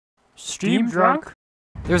Steamdrunk?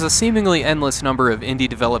 There's a seemingly endless number of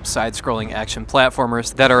indie-developed side-scrolling action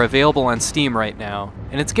platformers that are available on Steam right now,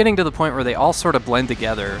 and it's getting to the point where they all sort of blend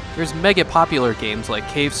together. There's mega popular games like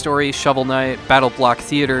Cave Story, Shovel Knight, Battle Block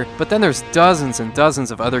Theater, but then there's dozens and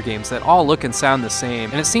dozens of other games that all look and sound the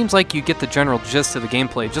same, and it seems like you get the general gist of the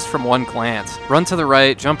gameplay just from one glance. Run to the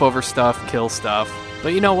right, jump over stuff, kill stuff.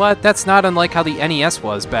 But you know what? That's not unlike how the NES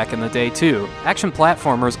was back in the day too. Action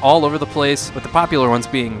platformers all over the place, with the popular ones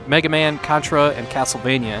being Mega Man, Contra, and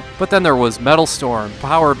Castlevania. But then there was Metal Storm,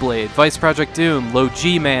 Power Blade, Vice Project Doom, Low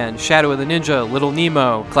G-Man, Shadow of the Ninja, Little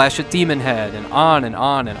Nemo, Clash at Demon Head, and on and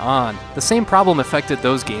on and on. The same problem affected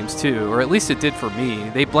those games too, or at least it did for me.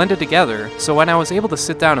 They blended together, so when I was able to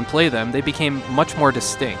sit down and play them, they became much more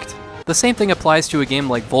distinct. The same thing applies to a game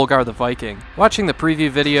like Volgarr the Viking. Watching the preview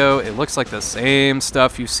video, it looks like the same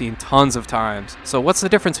stuff you've seen tons of times. So what's the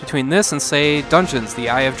difference between this and, say, Dungeons, The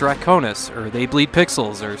Eye of Draconis, or They Bleed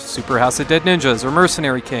Pixels, or Super House of Dead Ninjas, or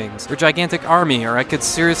Mercenary Kings, or Gigantic Army, or I could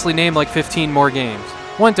seriously name like 15 more games.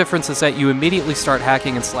 One difference is that you immediately start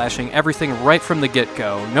hacking and slashing everything right from the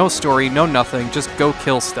get-go. No story, no nothing, just go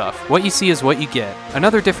kill stuff. What you see is what you get.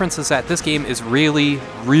 Another difference is that this game is really,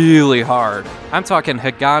 really hard. I'm talking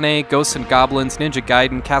Hagane, Ghosts and Goblins, Ninja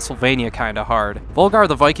Gaiden, Castlevania kinda hard. Volgarr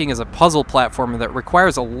the Viking is a puzzle platformer that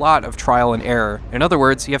requires a lot of trial and error. In other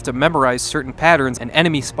words, you have to memorize certain patterns and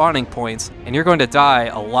enemy spawning points, and you're going to die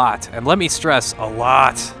a lot. And let me stress, a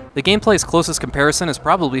lot. The gameplay's closest comparison is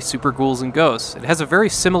probably Super Ghouls and Ghosts. It has a very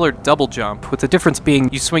similar double jump, with the difference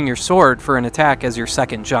being you swing your sword for an attack as your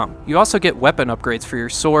second jump. You also get weapon upgrades for your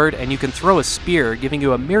sword, and you can throw a spear, giving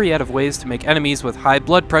you a myriad of ways to make enemies with high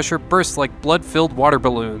blood pressure burst like blood-filled water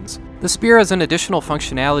balloons. The spear has an additional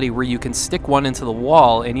functionality where you can stick one into the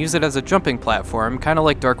wall and use it as a jumping platform, kinda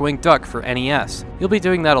like Darkwing Duck for NES. You'll be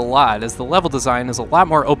doing that a lot, as the level design is a lot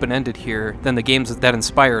more open-ended here than the games that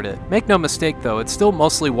inspired it. Make no mistake though, it's still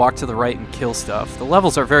mostly walk to the right and kill stuff. The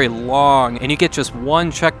levels are very long, and you get just one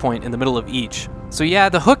checkpoint in the middle of each. So yeah,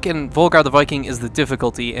 the hook in Volgarr the Viking is the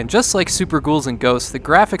difficulty, and just like Super Ghouls and Ghosts, the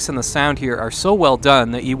graphics and the sound here are so well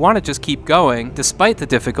done that you want to just keep going, despite the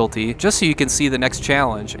difficulty, just so you can see the next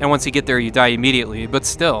challenge, and once you get there you die immediately, but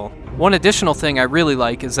still. One additional thing I really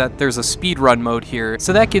like is that there's a speedrun mode here,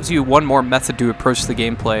 so that gives you one more method to approach the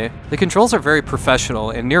gameplay. The controls are very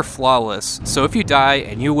professional and near flawless, so if you die,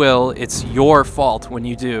 and you will, it's your fault when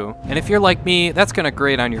you do. And if you're like me, that's gonna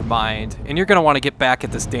grate on your mind, and you're gonna want to get back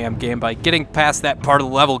at this damn game by getting past that part of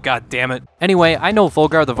the level, goddammit. Anyway, I know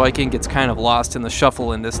Volgarr the Viking gets kind of lost in the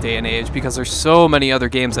shuffle in this day and age because there's so many other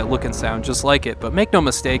games that look and sound just like it, but make no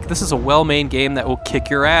mistake, this is a well-made game that will kick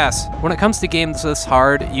your ass. When it comes to games this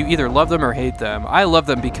hard, you either love them or hate them. I love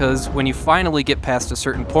them because when you finally get past a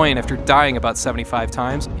certain point after dying about 75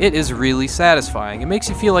 times, it is really satisfying. It makes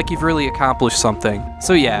you feel like you've really accomplished something.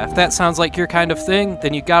 So yeah, if that sounds like your kind of thing,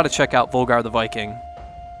 then you gotta check out Volgarr the Viking.